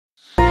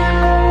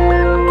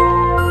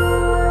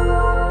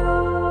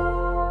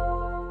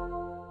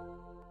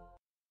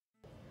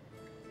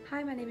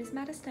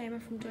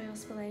Stamer from Doyle,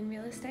 Spillane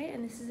Real Estate,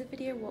 and this is a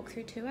video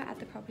walkthrough tour at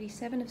the property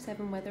 7 of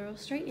 7 Wetherill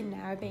Street in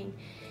Narrabeen.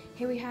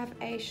 Here we have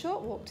a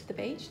short walk to the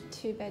beach,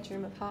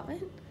 2-bedroom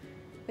apartment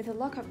with a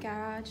lock-up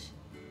garage,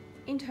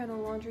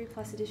 internal laundry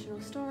plus additional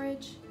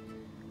storage,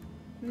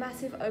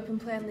 massive open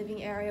plan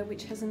living area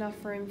which has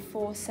enough room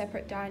for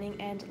separate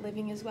dining and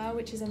living as well,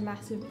 which is a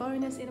massive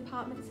bonus in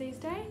apartments these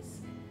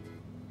days.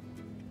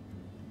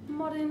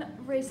 Modern,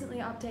 recently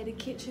updated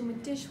kitchen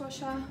with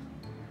dishwasher,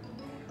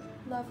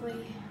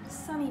 lovely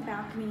sunny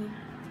balcony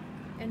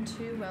and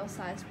 2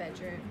 well-sized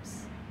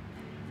bedrooms.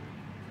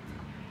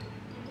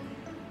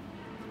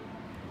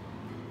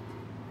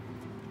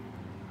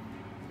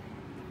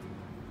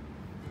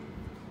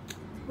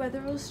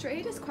 Wetherill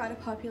Street is quite a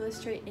popular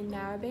street in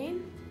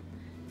Narrabeen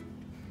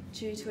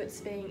due to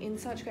its being in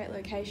such great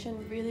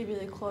location, really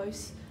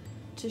close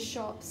to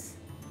shops,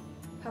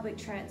 public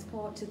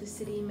transport to the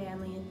city,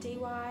 Manly and Dee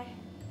Why,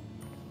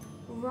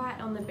 right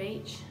on the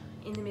beach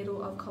in the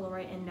middle of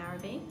Colorado and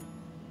Narrabeen.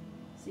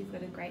 So you've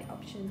got a great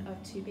option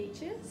of 2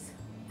 beaches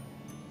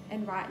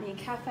and right near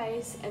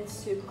cafes and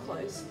super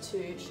close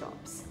to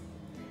shops.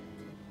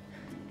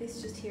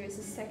 This just here is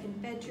a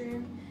 2nd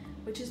bedroom,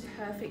 which is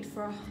perfect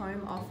for a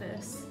home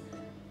office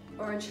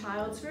or a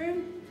child's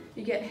room.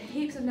 You get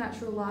heaps of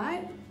natural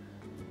light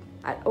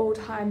at all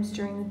times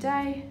during the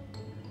day,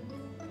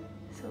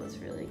 so it's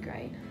really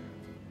great.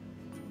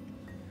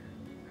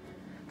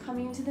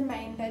 Coming into the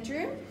main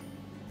bedroom,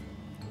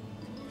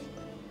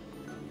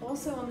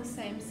 also on the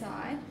same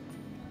side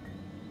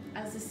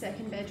as the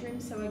 2nd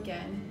bedroom, so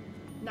again,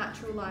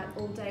 natural light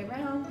all day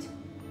round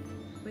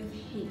with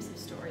heaps of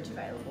storage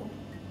available.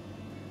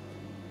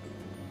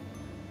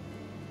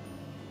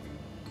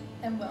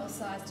 And well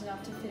sized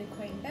enough to fit a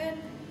queen bed.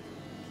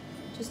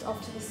 Just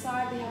off to the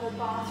side we have a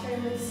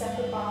bathroom with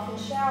separate bath and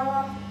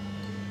shower,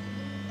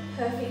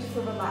 perfect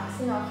for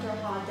relaxing after a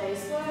hard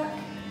day's work.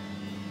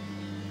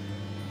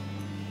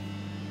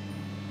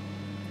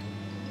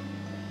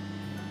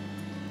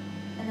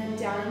 And then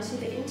down into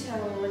the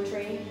internal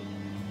laundry,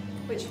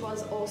 which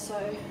was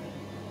also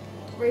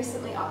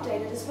recently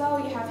updated as well.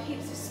 You have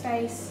heaps of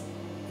space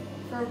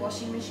for a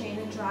washing machine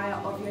and dryer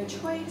of your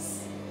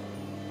choice.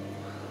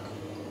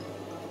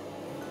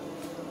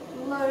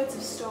 Loads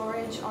of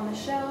storage on the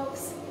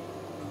shelves,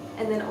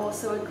 and then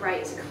also a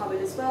great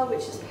cupboard as well,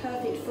 which is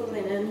perfect for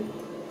linen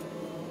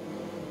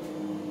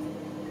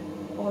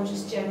or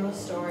just general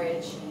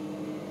storage.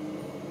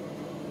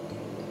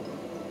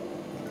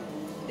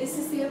 This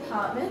is the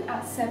apartment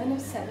at 7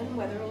 of 7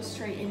 Wetherill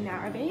Street in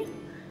Narrabeen.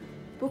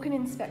 Book an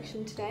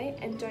inspection today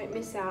and don't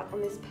miss out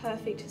on this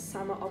perfect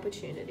summer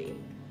opportunity.